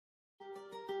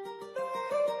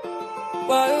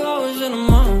Why you always in the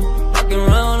mood? Walking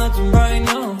around acting right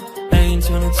now. I ain't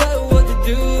tryna tell you what to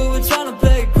do, we're tryna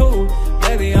play it cool.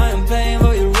 Baby, I am playing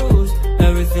for your rules.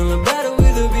 Everything look better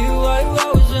with a view. Why you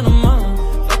always in the mood?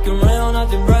 Walking around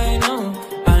acting right now.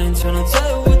 I ain't tryna tell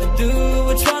you what to do,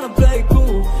 we're tryna play it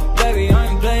cool. Baby, I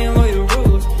am playing for your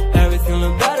rules. Everything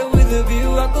look better with a view.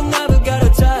 I could never get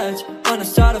attached. When I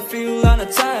start to feel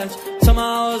unattached,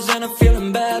 somehow I was in a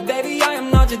feeling bad. Baby, I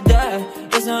am not your dad.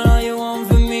 It's not all you want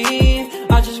from me,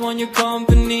 I just want your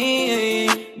company.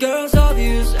 Girls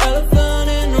obvious, elephant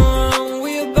in the room.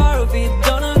 We about to be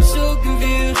done, I'm so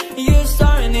confused. You're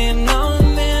starting it, now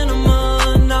I'm in a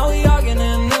month. Now we arguing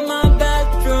in my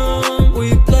bedroom.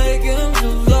 We play games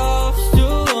of love to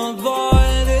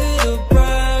avoid the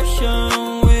depression.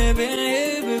 We've been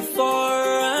here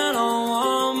before and I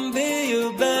won't be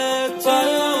your bed. While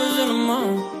I was in the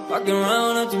mood, walking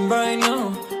around acting right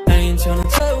now. I ain't tryna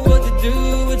tell you what to do,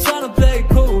 we're tryna play it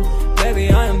cool. Baby,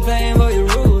 I am playing for your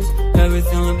rules.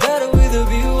 Everything look better with a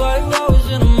view. Why you always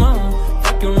in the mood?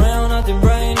 Walking around acting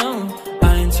right now.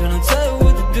 I ain't tryna tell you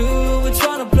what to do, we're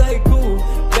tryna play it cool.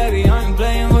 Baby, I am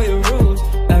playing for your rules.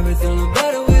 Everything look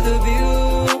better with a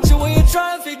view. So when you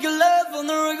try and figure love on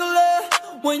the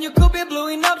regular, when you could be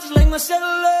blowing up just like my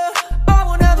cellular, I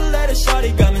won't ever let a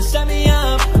shawty come and set me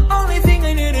up. Only thing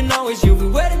I need to know is you'll be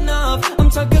wet enough. I'm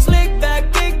talking slick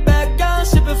back, kick back, gun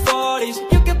sipping 40s.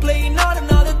 You can play not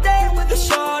another day with a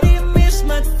shawty.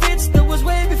 Mismatch fits that was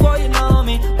way before you know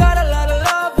me. Got a lot of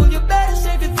love, well you better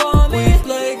save it for me. We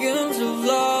play games of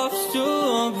love to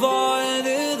avoid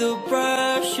the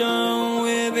depression.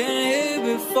 We've been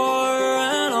here before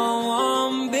and I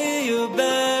won't be your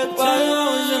bed. While I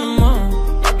was in the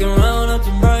mood, walking around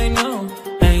acting right now.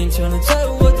 I ain't tryna tell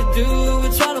you what to do,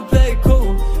 we're tryna play it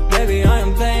cool. Baby, I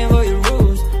am playing for your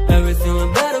rules. Everything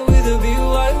look better with a view.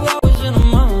 Why you always in the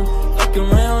mood? Walking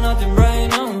around acting right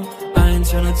now. I ain't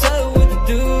tryna tell you what to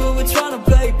do, we're tryna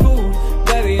play it cool.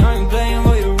 Baby, I am playing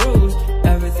for your rules.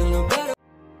 Everything look better.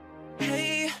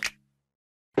 Hey,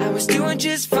 I was doing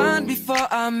just fine before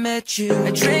I met you.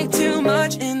 I drank too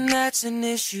much and that's an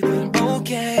issue, but I'm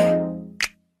okay.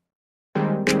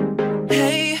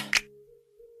 Hey,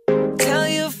 tell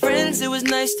your friends it was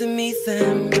nice to meet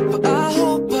them, but I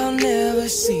hope I'll never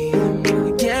see them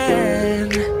again.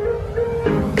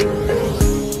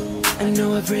 I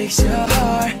know it breaks your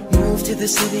heart. Moved to the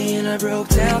city and I broke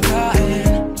down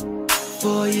crying.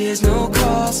 4 years, no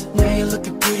calls. Now you're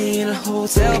looking pretty in a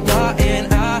hotel bar, and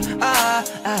I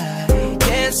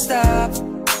can't stop.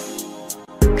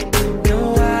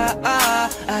 No,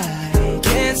 I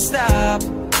can't stop.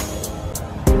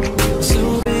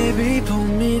 So baby, pull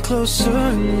me closer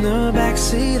in the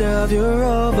backseat of your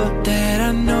Rover that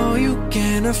I know you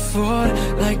can afford,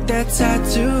 like that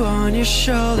tattoo on your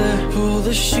shoulder. Pull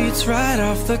the sheets right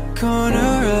off the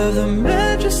corner of the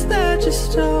mattress that you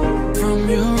stole from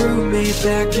your roommate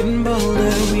back in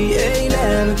Boulder. We ain't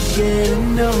ever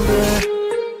getting older.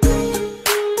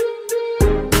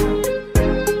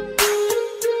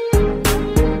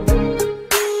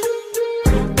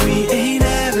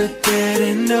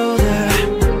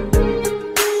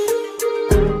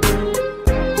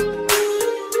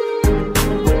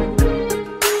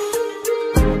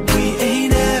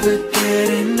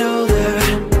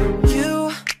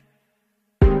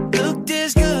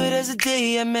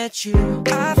 I met you,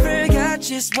 I forgot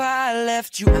just why I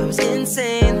left you. I was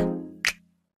insane.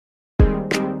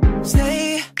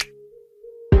 Stay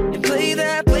and play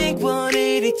that Blink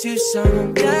 182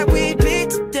 song that we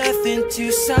beat to death in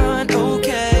Tucson.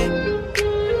 Okay,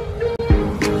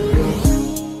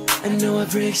 I know it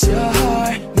breaks your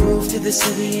heart. Moved to the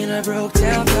city and I broke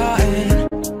down crying.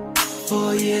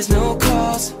 4 years, no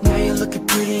calls. Now you're looking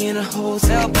pretty in a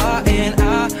hotel bar, and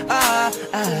I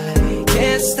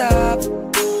can't stop.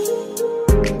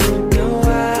 No,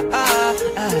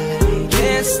 I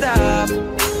can't stop.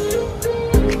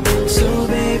 So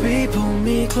baby, pull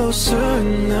me closer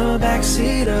in the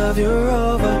backseat of your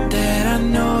Rover that I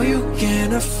know you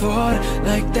can afford,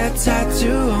 like that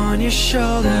tattoo on your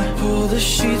shoulder. Pull the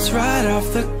sheets right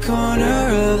off the corner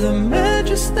of the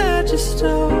mattress that you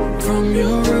stole from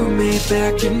your roommate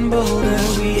back in Boulder.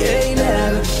 We ain't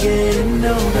ever getting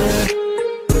older.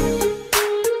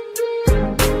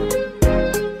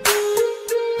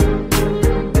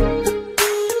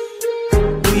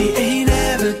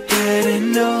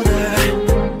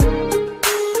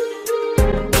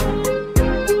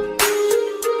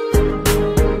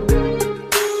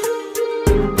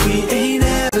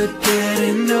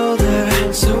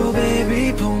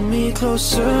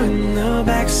 Closer in the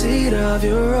backseat of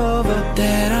your Rover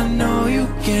that I know you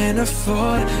can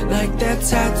afford, like that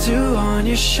tattoo on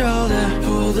your shoulder.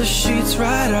 Pull the sheets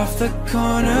right off the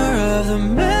corner of the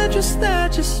mattress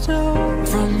that you stole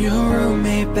from your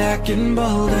roommate back in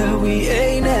Boulder. We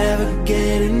ain't ever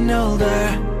getting older.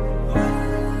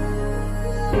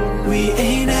 We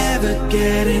ain't ever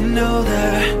getting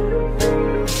older.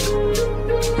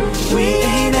 We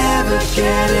ain't ever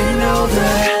getting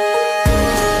older.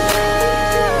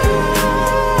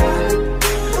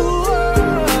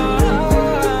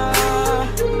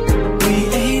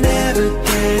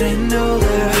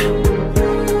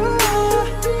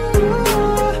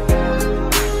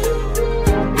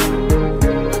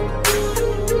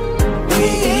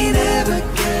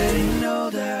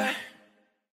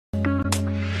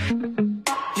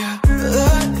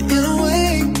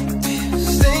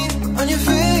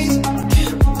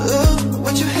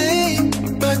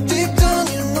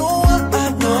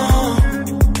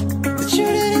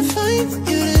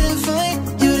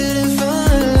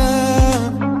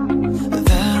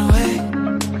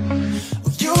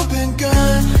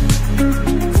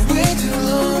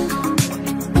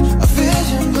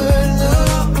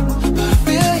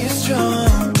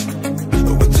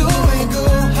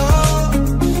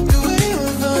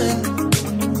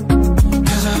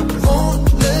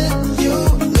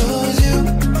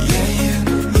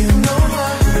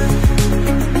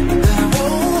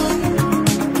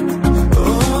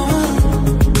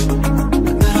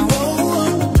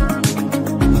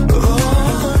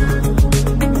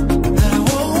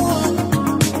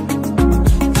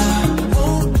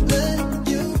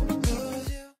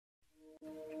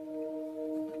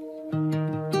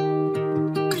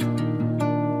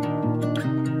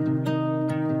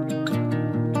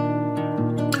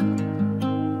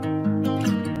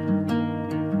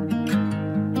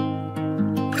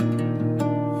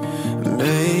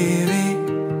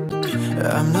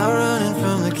 I'm not running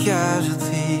from the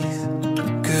casualties,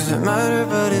 'cause it mattered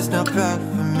but it's not bad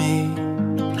for me,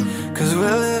 'cause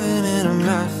we're living in a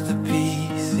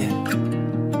masterpiece, yeah.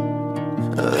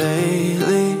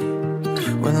 Lately,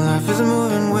 when life is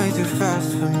moving way too fast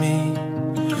for me,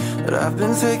 but I've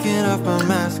been taking off my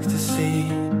mask to see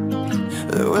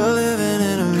that we're living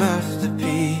in a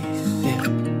masterpiece, yeah.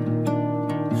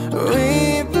 We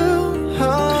built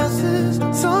houses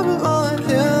on top of all the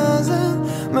hills and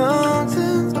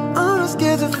mountains, but I'm not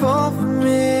scared to fall from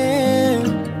it.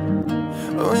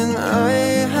 When I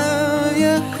have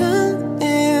your hand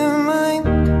in mine,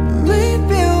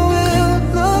 maybe we'll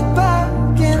look back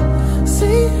and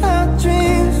see our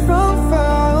dreams from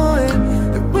far away,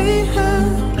 that we had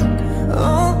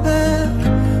all that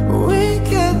we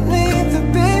could need to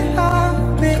be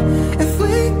happy. If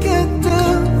we could do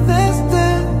this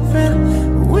different,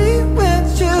 we would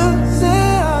choose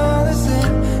it all the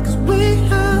same, 'cause we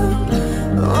have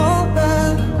all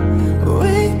that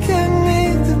we could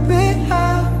need to be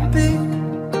happy.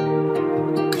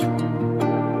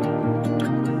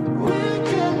 We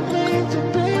could need to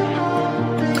be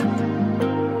happy.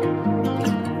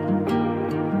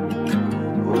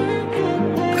 We could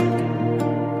need.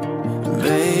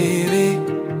 Baby,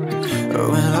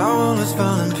 when our world was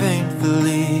falling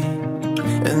painfully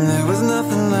and there was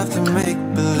nothing left to make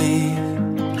believe,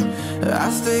 I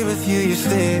stayed with you, you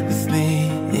stayed with me,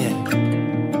 yeah.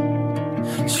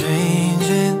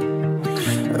 Changing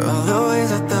all the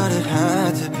ways I thought it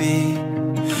had to be,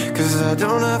 'cause I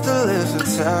don't have to live so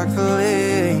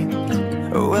tactfully.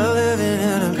 We're living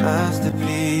in a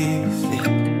masterpiece,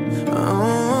 yeah.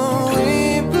 Oh,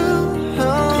 we built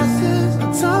houses on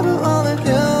top of all the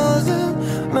hills and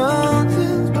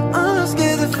mountains, but I'm not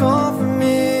scared to fall from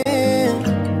it.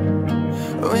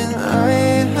 When I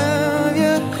have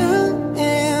your hand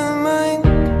in mine,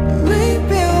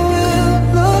 maybe we'll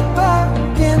look back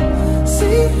and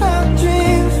see our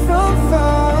dreams from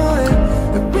far away,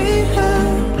 that we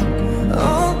had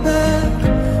all that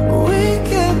we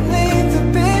could need to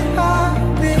be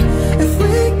happy.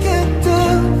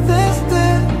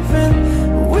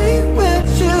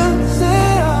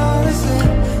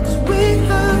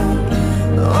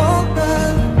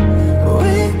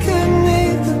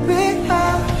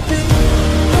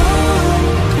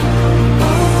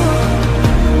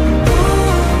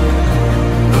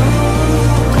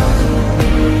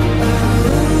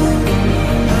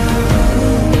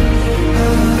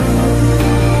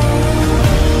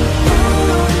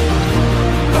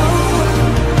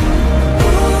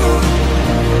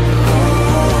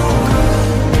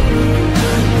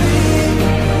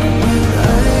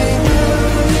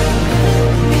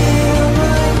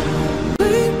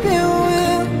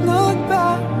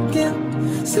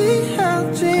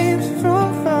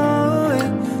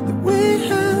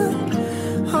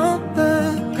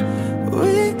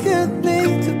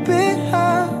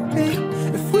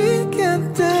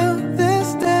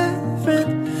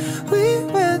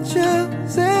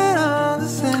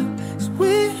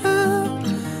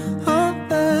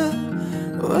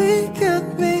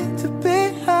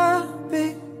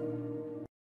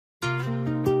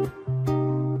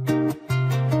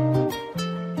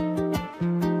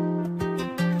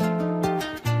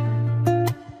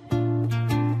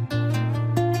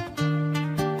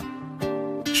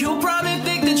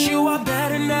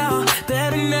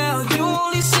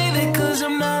 only say that cause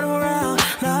I'm not around,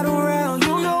 not around.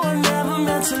 You know I never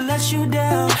meant to let you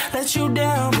down, let you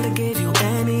down. Would've gave you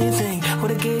anything,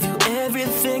 would've gave you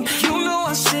everything. You know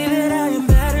I say that I am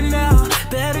better now,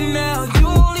 better now. You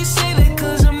only say that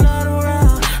cause I'm not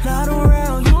around, not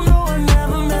around. You know I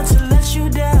never meant to let you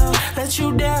down, let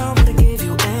you down. Would've gave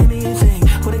you anything,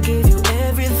 would've gave you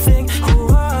everything.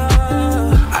 Oh,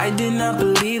 I did not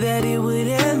believe that it would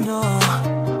end, no.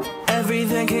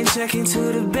 Everything came second to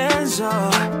the Benz,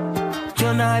 oh.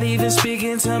 You're not even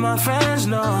speaking to my friends,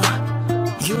 no.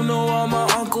 You know all my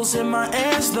uncles and my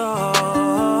aunts,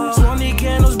 though. 20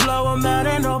 candles, blow them out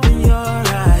and open your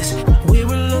eyes. We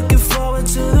were looking forward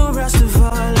to the rest of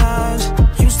our lives.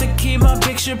 Used to keep my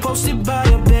picture posted by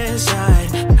your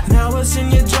bedside. Now it's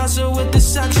in your dresser with the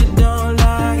socks you don't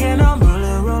like. And I'm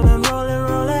rolling, rolling, rolling,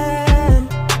 rolling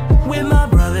with my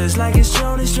brothers like it's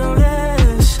Jonas,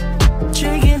 Jonas.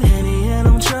 Drinking Henny and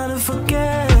I'm trying to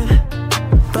forget,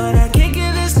 but I can't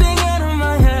get this thing out of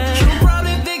my head. You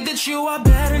probably think that you are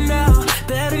better now,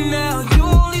 better now. You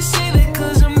only say that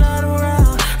cause I'm not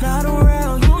around, not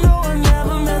around. You know I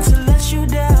never meant to let you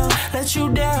down, let you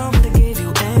down. Would've gave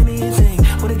you anything,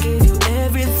 would've gave you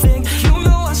everything. You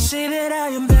know I say that I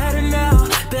am better now,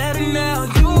 better now.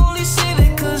 You only say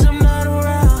that cause I'm not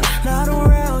around, not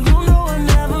around. You know I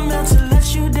never meant to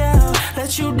let you down,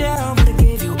 let you down. Would've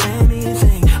gave you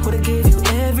anything, would've gave you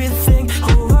everything.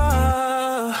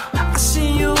 Oh, I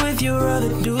seen you with your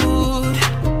other dude.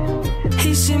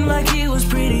 He seemed like he was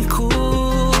pretty cool.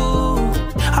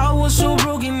 I was so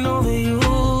broken over you.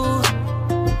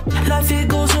 Life it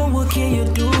goes on, what can you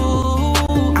do?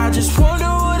 I just wonder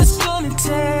what it's gonna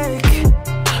take.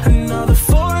 Another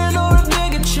foreign or a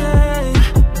bigger change.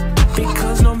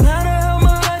 Because no matter how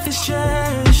my life has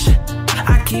changed,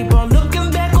 I keep on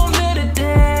looking back on better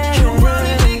days. You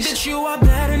probably think that you are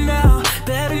better now,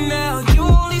 better now. You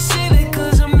only say that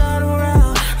cause I'm not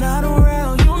around, not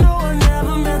around. You know I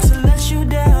never meant to let you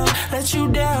down, let you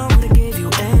down. Would've gave you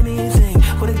anything,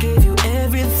 would've gave you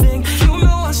everything. You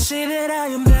know I say that I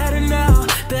am better now,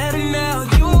 better now.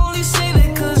 You only say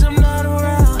that cause I'm not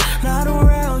around, not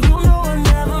around. You know I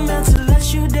never meant to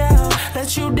let you down,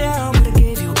 let you down. Would've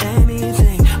gave you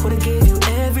anything, would've gave you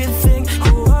everything.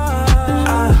 Oh,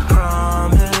 I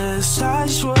promise, I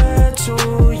swear to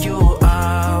you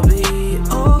I'll be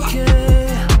okay.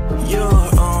 You're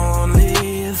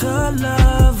only the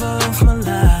love of my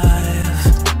life.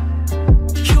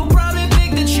 You probably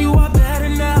think that you are better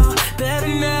now, better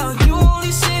now. You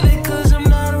only say that cause I'm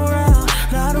not around,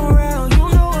 not around. You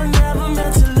know I never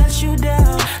meant to let you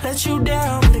down, let you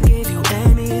down. Would've gave you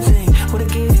anything,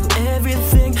 would've gave you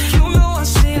everything. You know I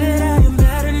say that I am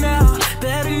better now,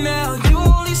 better now. You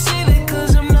only say that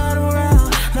cause I'm not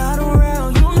around, not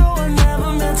around. You know I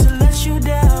never meant to let you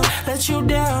down, let you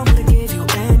down. Would've gave you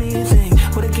anything,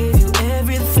 would've gave you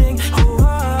everything. Oh,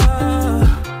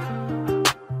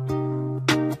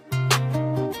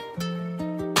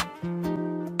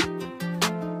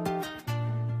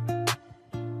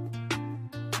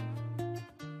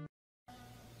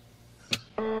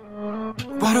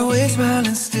 Wide awake,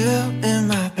 smiling still in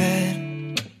my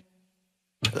bed.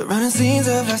 The running scenes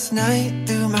of last night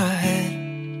through my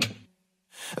head.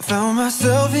 I found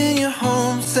myself in your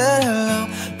home, said hello,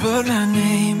 put my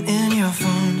name in your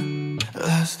phone.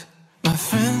 Lost my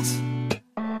friends.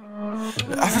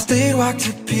 I first stayed, walked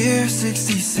to Pier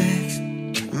 66.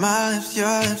 My lips,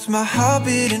 your lips, my heart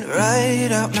beating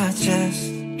right out my chest.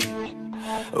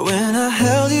 When I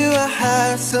held you, I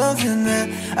had something that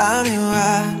I knew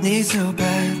I need so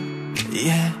bad.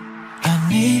 Yeah, I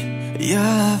need your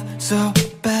love so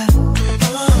bad.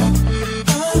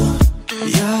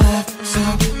 Your love so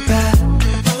bad.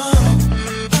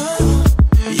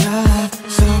 Your love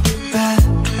so bad.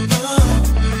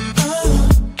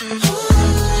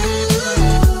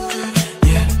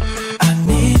 Yeah, I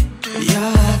need your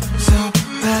love so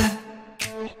bad.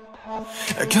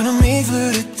 Count on me,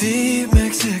 flew to deep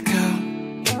Mexico.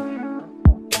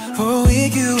 For a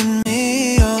week, you and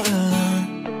me all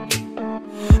alone.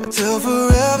 Till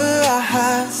forever I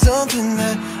had something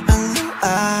that I know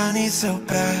I need so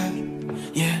bad.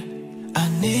 Yeah, I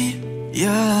need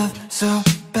your love so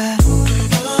bad.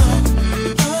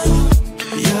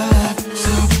 Your love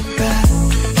so bad.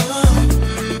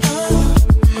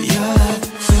 Your love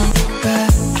so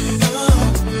bad.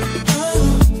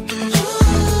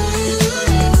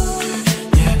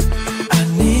 Yeah, I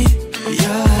need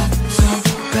your love so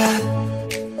bad.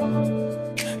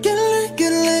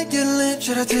 Get lit,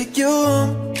 should I take you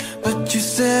home? But you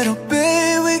said, oh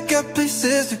babe, we got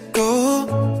places to go.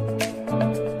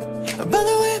 By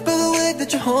the way that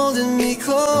you're holding me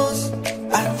close,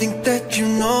 I think that you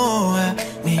know I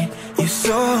need you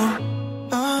door.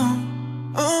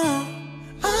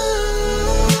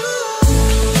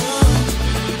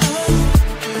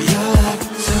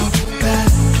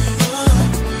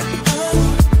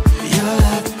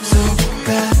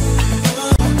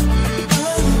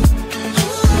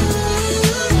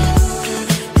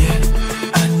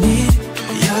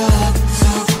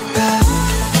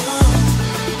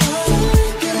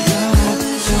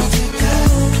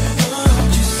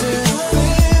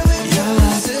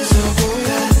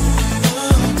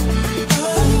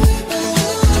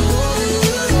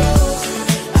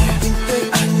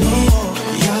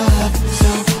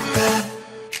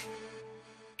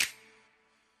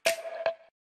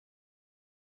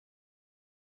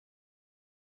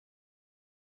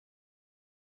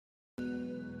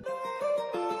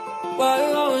 Why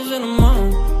you always in the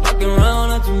mood? Walking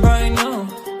around acting right now.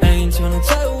 I ain't tryna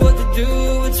tell you what to do,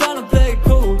 we're tryna play it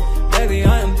cool. Baby,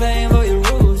 I am playing for your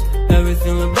rules.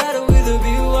 Everything look better with a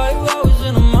view. Why you always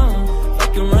in the mood?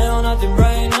 Walking around acting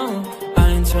right now. I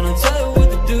ain't tryna tell you what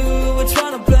to do, we're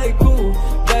tryna play it cool.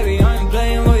 Baby, I am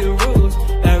playing for your rules.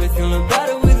 Everything look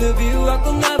better with a view. I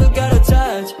could never get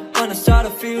attached. When I start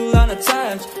to feel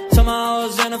unattached, somehow I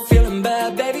was in a feeling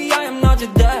bad. Baby, I am not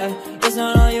your dad. That's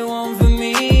not all you want from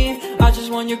me. I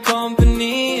just want your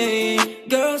company.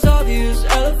 Girls obvious,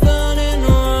 elephant in the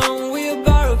room. We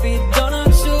about to be done,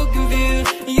 I'm so confused.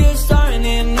 You're starting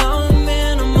it, now I'm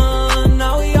in a month.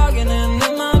 Now we arguing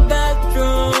in my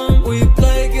bedroom. We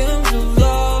play games of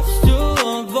love to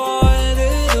avoid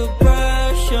the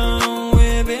depression.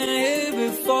 We've been here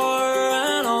before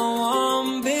and I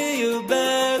won't be your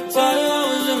bed. Why you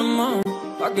always in the mood?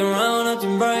 Walking around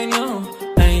acting bright now.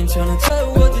 I ain't tryna tell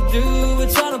you what to do, we're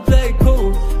tryna play it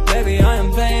cool. Baby, I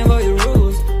am playing for your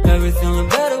rules. Everything look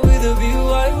better with a view.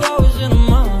 Why you always in the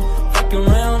mood? Fucking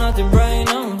around acting bright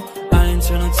now. I ain't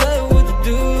tryna tell you what to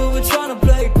do, we're tryna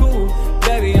play it cool.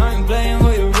 Baby, I am playing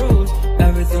for your rules.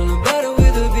 Everything look better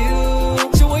with a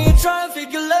view. So when you try and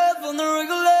figure love on the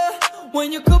regular,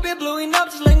 when you could be blowing up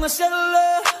just like my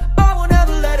cellular, I won't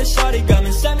ever let a shawty come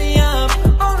and set me up.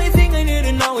 Only thing I need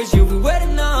to know is you'll be wet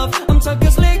enough. I'm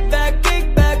talking slick back,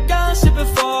 kick back, down, sipping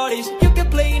 40s. You can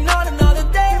play not another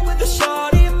day with a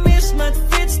shawty. Mismatch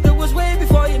fits that was way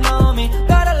before you know me.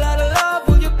 Got a lot of love,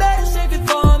 well you better save it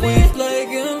for me. We play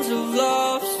games of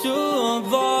love to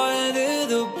avoid the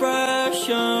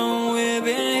depression. We've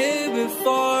been here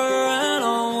before and I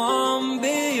won't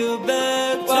be your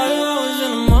bed. Why you always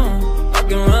in the mood?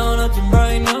 Walking around acting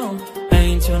bright now. I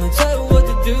ain't tryna tell you what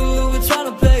to do, we're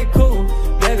tryna play it cool.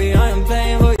 Baby, I am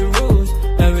playing for your rules.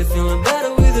 Everything look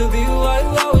better with a view. Why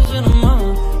you always in the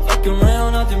mood? Walking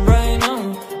around acting bright now.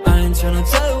 I ain't tryna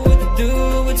tell you what to do,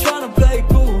 we're tryna play it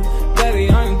cool. Baby,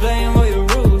 I am playing for your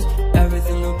rules.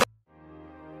 Everything look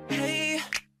Hey,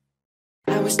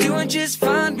 I was doing just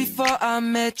fine before I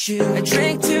met you. I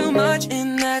drank too much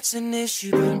and that's an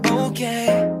issue, but I'm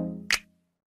okay.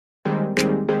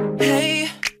 Hey,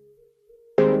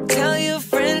 tell your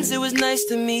friends it was nice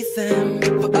to meet them,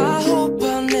 but I hope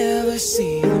I'll never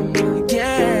see them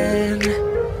again.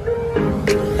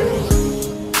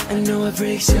 I know it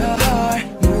breaks your heart.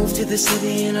 Moved to the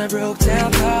city and I broke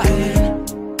down crying.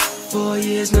 4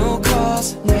 years, no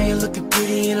calls. Now you're looking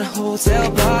pretty in a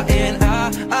hotel bar, and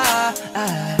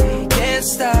I can't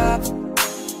stop.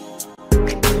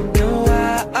 No,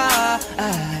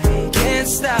 I can't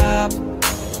stop.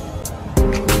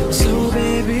 So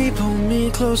baby, pull me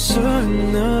closer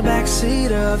in the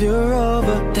backseat of your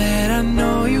Rover that I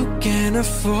know you can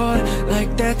afford,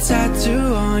 like that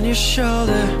tattoo on your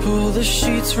shoulder. Pull the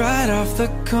sheets right off the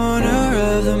corner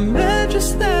of the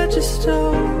mattress that you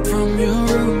stole from your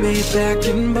roommate back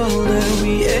in Boulder.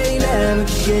 We ain't ever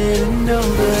getting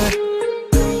older.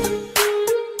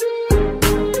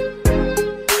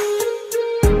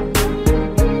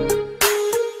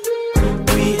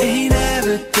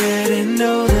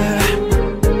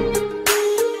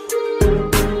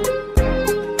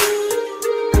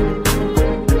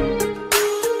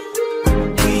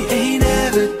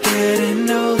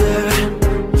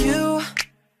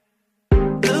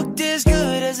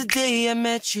 I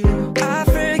met you, I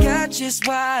forgot just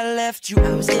why I left you.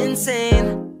 I was insane.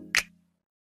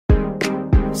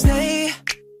 Stay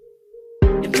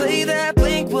and play that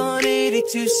Blink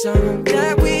 182 song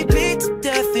that we beat to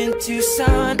death in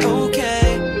Tucson.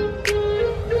 Okay,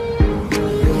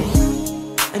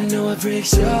 I know it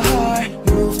breaks your heart.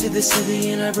 Moved to the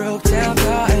city and I broke down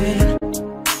crying.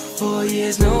 4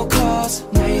 years, no calls.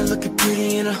 Now you're looking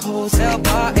pretty in a hotel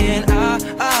bar, and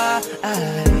I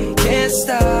can't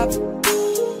stop.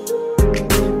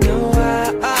 No,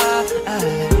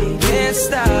 I can't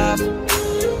stop.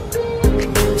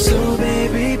 So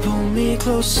baby, pull me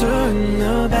closer in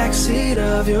the backseat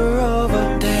of your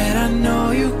Rover that I know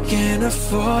you can't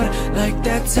afford, like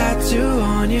that tattoo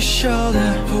on your shoulder.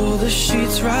 Pull the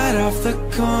sheets right off the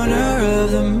corner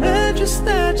of the mattress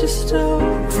that you stole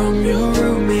from your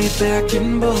roommate back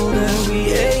in Boulder. We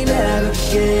ain't ever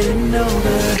getting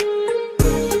older.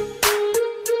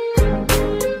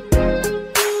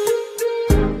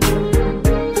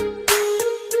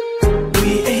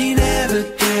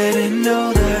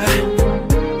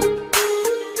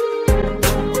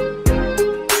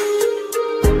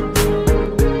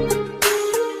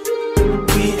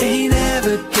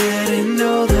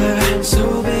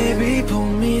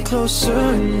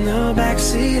 Closer in the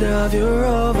backseat of your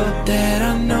Rover that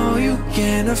I know you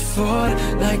can't afford,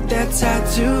 like that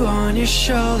tattoo on your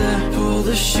shoulder. Pull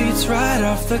the sheets right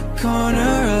off the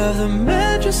corner of the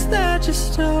mattress that you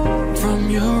stole from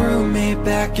your roommate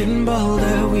back in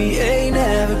Boulder. We ain't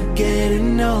ever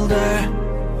getting older.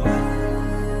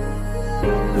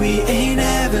 We ain't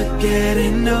ever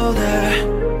getting older.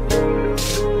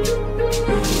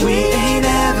 We ain't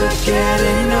ever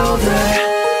getting older.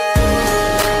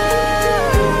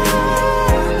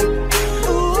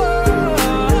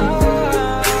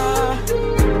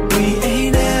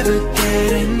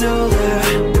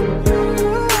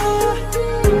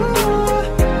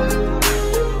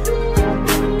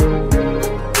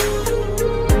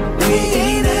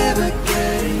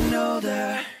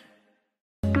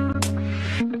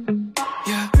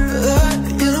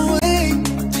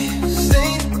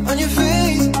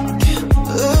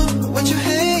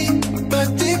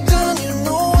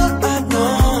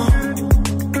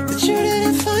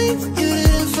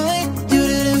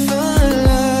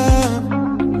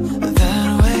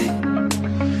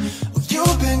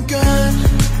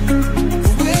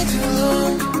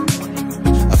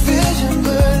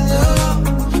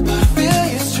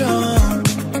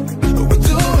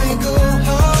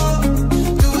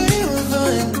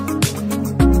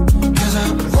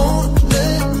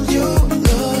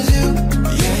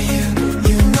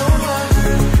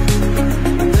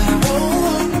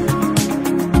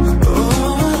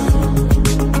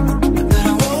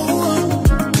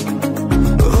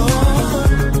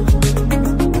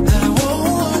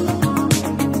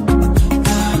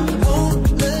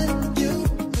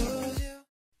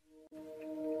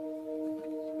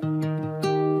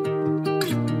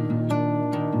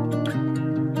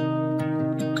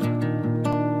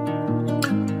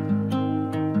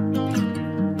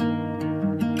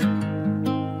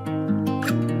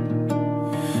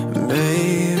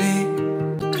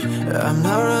 I'm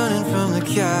not running from the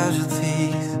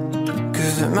casualties,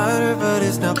 'cause it mattered but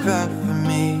it's not bad for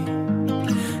me,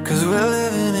 'cause we're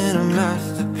living in a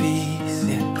masterpiece,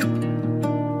 yeah.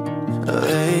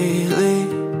 Lately,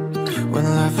 when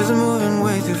life is moving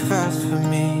way too fast for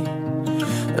me,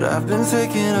 but I've been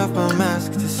taking off my mask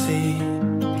to see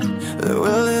that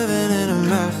we're living in a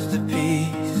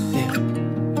masterpiece, yeah.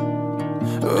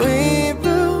 We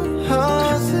built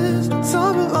houses on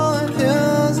top of all the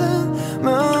hills and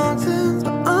mountains,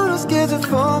 but I'm not scared to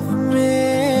fall from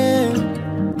it.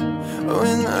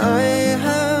 When I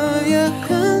have your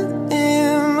hand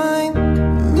in mine,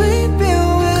 maybe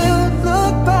we'll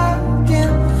look back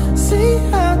and see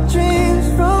our dreams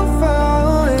from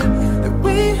far away, that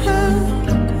we had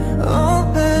all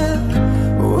that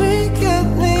we could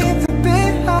need to be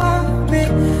happy.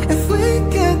 If we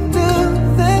could do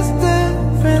this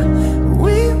different,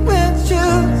 we would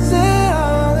choose it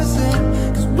all the same,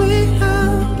 'cause we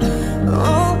have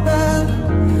all that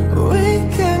we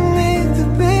could need to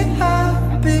be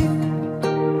happy.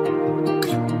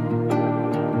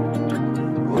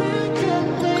 We could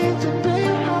need to be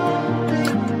happy.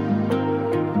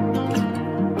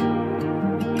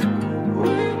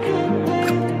 We could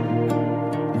need.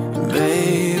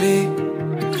 Baby,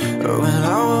 when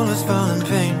our world was falling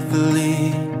painfully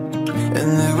and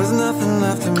there was nothing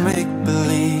left to make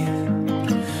believe,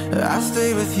 I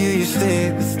stayed with you, you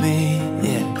stayed with me,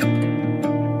 yeah.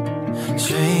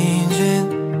 Changing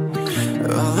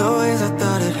all the ways I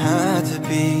thought it had to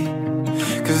be,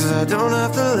 'cause I don't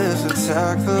have to live so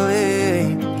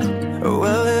tactfully.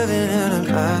 We're living in a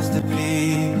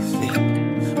masterpiece,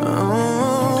 yeah.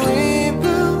 Oh, we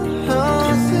built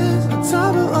houses on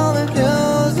top of all the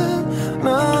hills and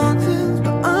mountains,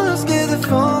 but I'm not scared to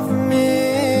fall from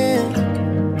it.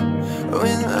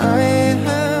 When I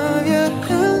have your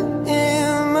hand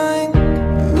in mine,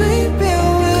 maybe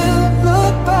we'll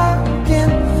look back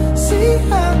and see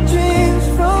our dreams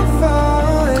from far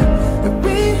away, that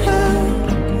we had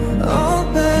all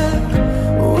that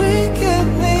we could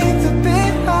need to be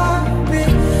happy.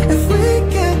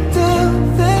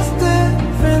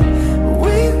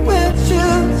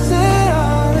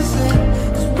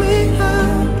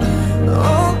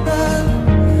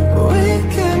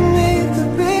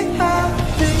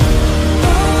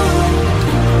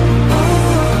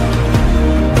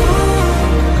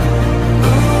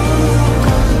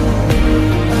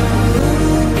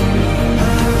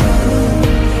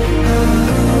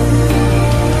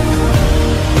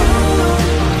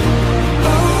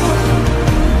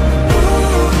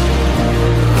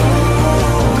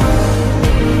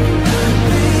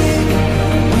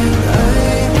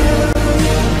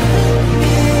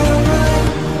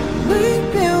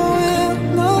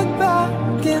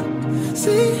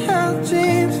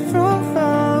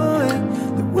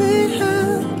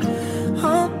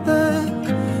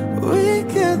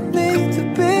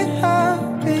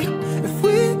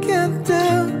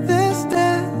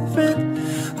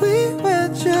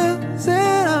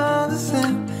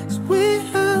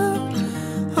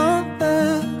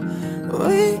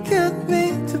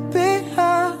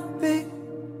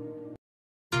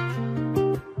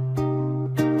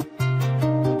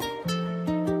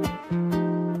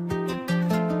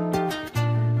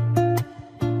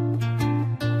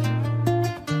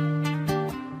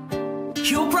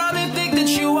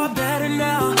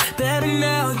 better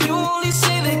now. You only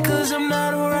say that cause I'm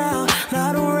not around,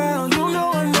 not around. You know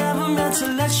I never meant to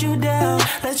let you down,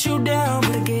 let you down.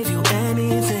 Would've gave you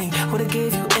anything, would've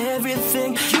gave you everything.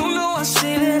 You know I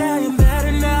say that I am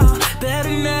better now,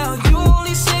 better now. You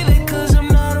only say that cause I'm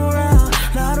not around,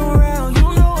 not around. You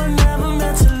know I never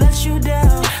meant to let you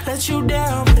down, let you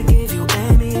down. Would've gave you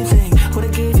anything,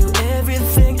 would've gave you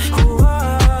everything. Oh,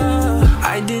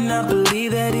 I did not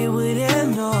believe that it would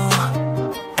end, no.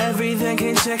 Everything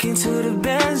came second to the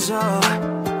benzo.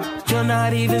 You're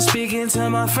not even speaking to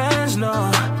my friends, no.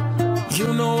 You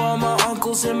know all my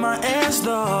uncles and my aunts,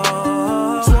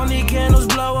 though. 20 candles,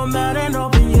 blow them out and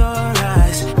open your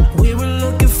eyes. We were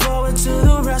looking forward to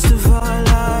the rest of our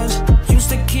lives. Used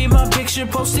to keep my picture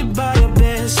posted by your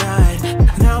bedside.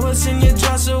 Now it's in your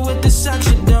dresser with the socks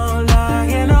you don't like.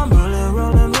 And I'm rolling,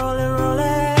 rolling, rolling,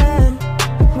 rolling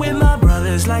with my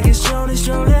brothers like it's Jonas,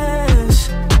 Jonas.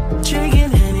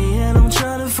 Drinking Henny and I'm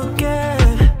trying to forget,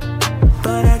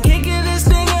 but I can't get this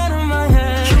thing out of my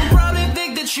head. You probably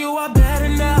think that you are better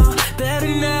now, better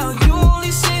now. You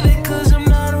only say that cause I'm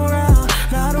not around,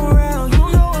 not around. You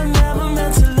know I never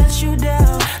meant to let you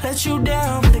down, let you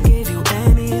down. Would've gave you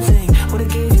anything, would've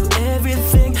gave you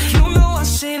everything. You know I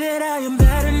say that I am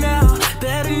better now,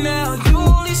 better now. You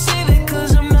only say that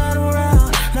cause I'm not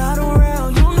around, not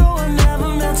around. You know I never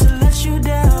meant to let you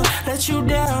down, let you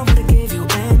down. Would've gave you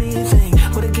anything,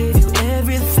 would've gave you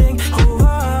everything. Oh,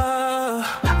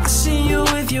 I seen you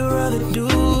with your other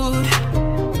dude.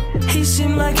 He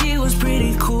seemed like he was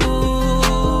pretty cool.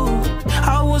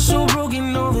 I was so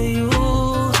broken over you.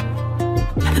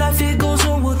 Life it goes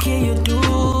on, what can you do?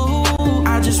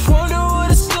 I just wonder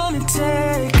what it's gonna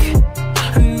take.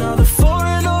 Another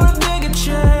foreign or a bigger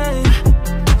chain.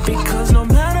 Because no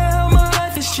matter how my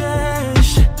life has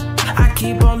changed, I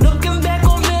keep on looking back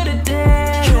on better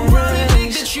days. You probably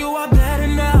think that you are better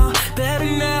now, better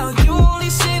now. You only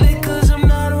say that cause I'm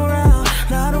not around,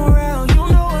 not around. You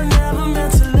know I never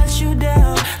meant to let you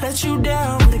down, let you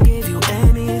down. Would've gave you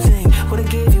anything, would've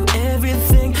gave you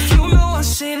everything. You know I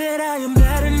say that I am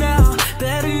better now,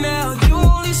 better now. You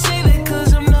only say that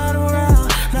cause I'm not around,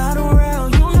 not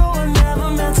around. You know I never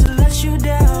meant to let you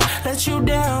down, let you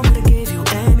down. Would've gave you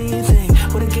anything,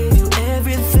 would've gave you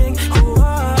everything. Oh,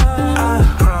 I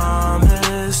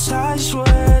promise, I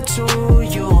swear to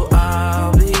you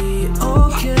I'll be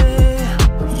okay.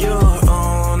 You're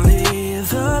only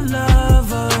the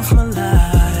love of my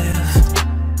life.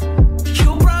 You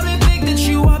probably think that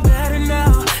you are better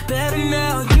now, better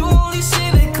now. You only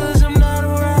say that cause I'm not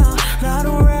around, not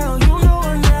around. You know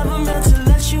I never meant to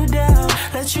let you down,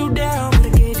 let you down.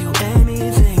 Would've gave you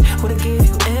anything, would've gave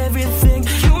you everything.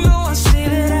 You know I say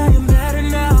that I am better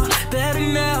now, better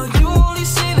now. You only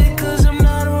say that cause I'm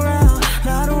not around,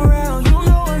 not around. You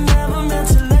know I never meant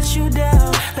to let you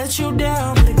down, let you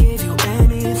down. Would've gave you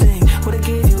anything, would've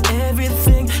gave you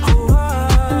everything. Oh,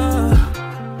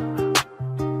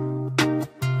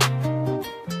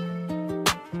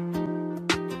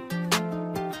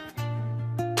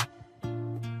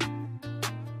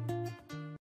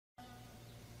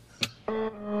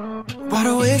 Wide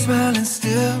awake, smiling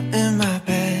still in my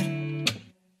bed.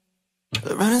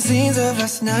 The running scenes of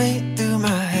last night through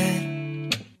my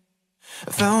head.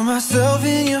 I found myself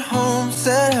in your home,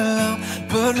 said hello,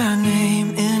 put my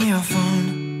name in your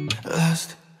phone.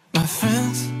 Lost my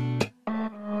friends.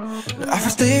 I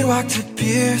first date walked to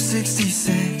Pier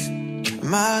 66.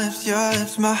 My lips, your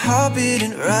lips, my heart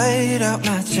beating right out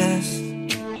my chest.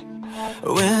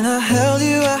 When I held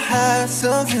you, I had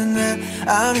something that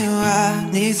I knew I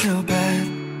need so bad.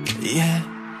 Yeah,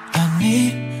 I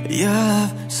need your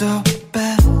love so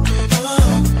bad.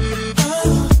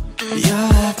 Your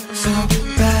love so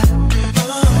bad.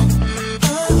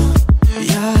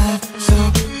 Your love so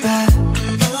bad.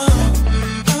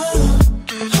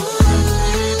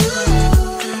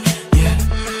 Yeah,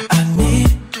 I need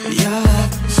your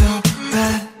love so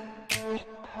bad.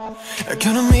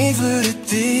 Count on me for the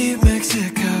deep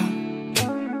Mexico.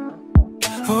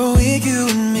 For a week, you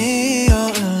and me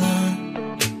all alone.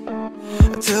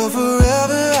 Till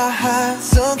forever I had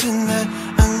something that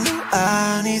I knew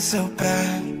I need so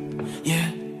bad. Yeah,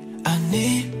 I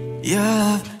need your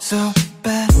love so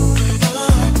bad.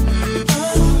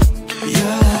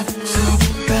 Your love so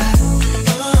bad.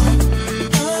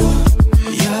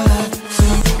 Your love so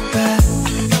bad.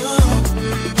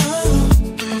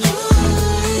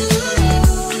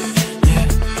 Yeah,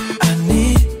 I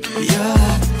need your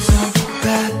love so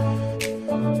bad.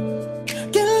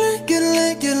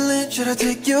 Get lit, should I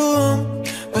take you home?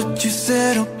 But you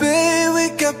said, oh babe, we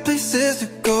got places to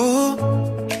go.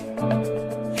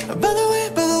 By the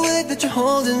way, that you're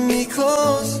holding me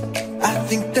close, I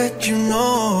think that you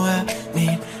know know I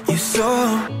need you so.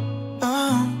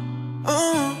 Oh,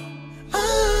 oh,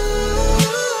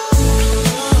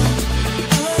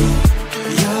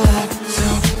 your love so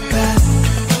bad.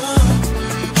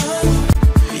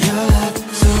 Your love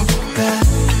so bad.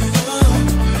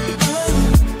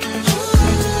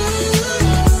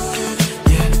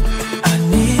 Yeah, I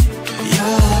need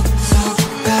your love so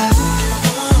bad.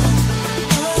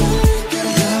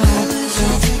 Your love so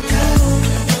bad.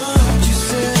 You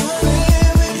said,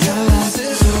 your love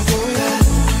so bad.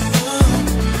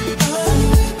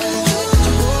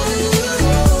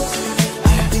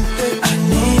 I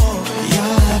need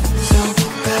your love so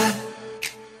bad.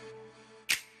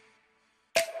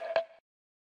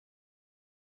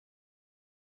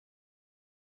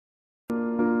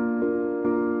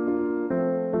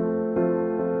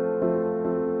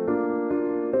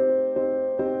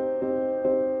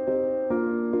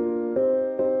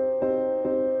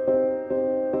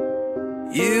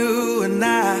 You and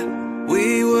I,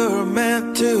 we were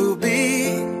meant to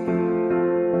be.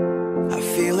 I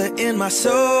feel it in my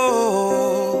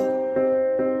soul.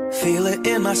 Feel it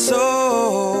in my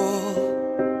soul.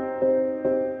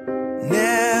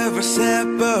 Never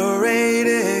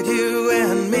separated, you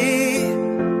and me.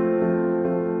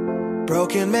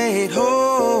 Broken made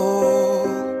whole.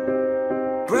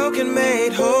 Broken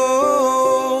made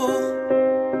whole.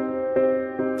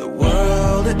 The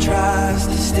world that tries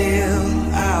to steal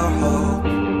our hope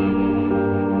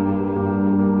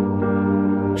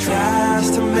tries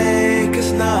to make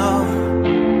us numb,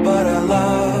 but our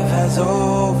love has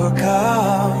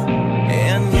overcome.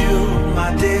 And you,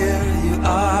 my dear, you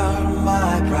are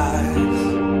my prize.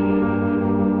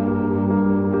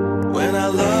 When I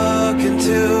look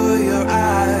into your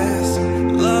eyes,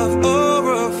 love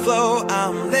overflow,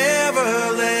 I'm never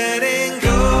letting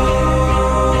go.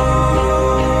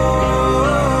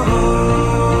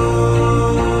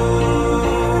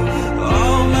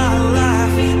 All my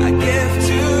life I give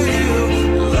to you,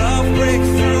 love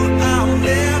breakthrough, I'm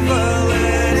never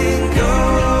letting go.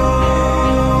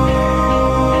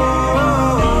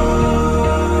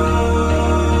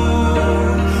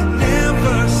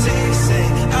 Never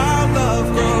ceasing, our love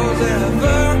grows,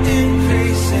 ever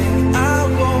increasing, I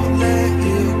won't let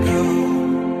you go.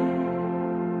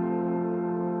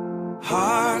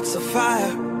 Hearts of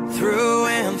fire, through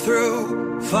and through.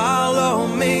 Follow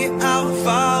me, I'll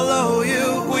follow you.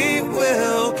 We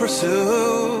will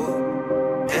pursue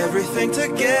everything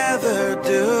together,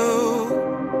 do.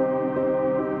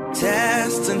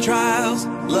 Tests and trials,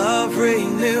 love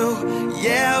renew.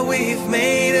 Yeah, we've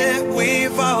made it,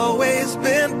 we've always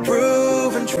been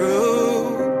proven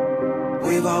true.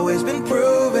 We've always been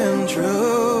proven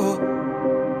true.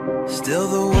 Still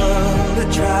the world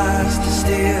that tries to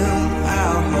steal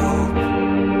our hope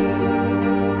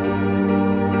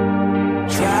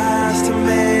tries to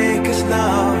make us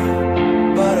numb,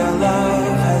 but our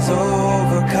love has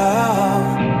overcome.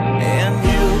 And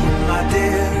you, my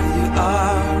dear, you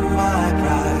are my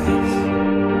prize.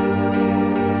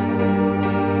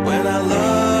 When I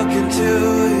look into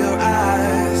your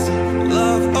eyes,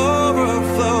 love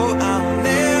overflow, I'm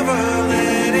never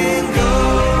letting go.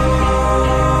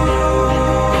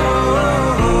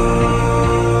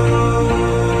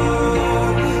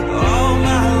 All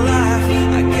my life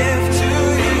I give to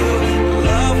you,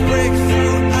 love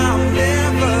breakthrough, I'm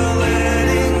never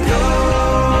letting go.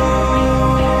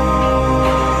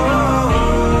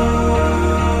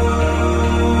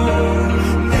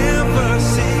 Never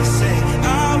ceasing,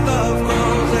 our love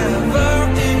grows, ever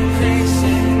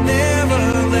increasing, never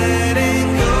letting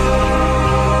go.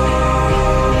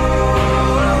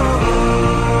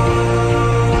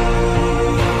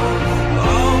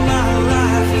 All my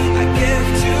life I give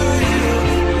to you,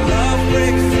 love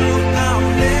breakthrough, I'm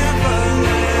never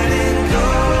letting go.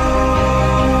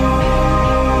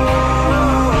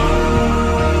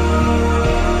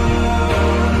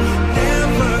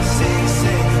 Never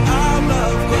ceasing, our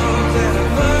love grows,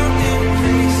 ever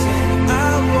increasing,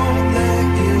 I won't let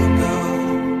you go.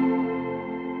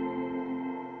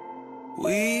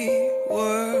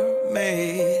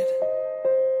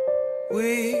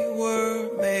 We were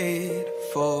made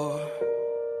for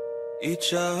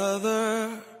each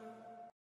other.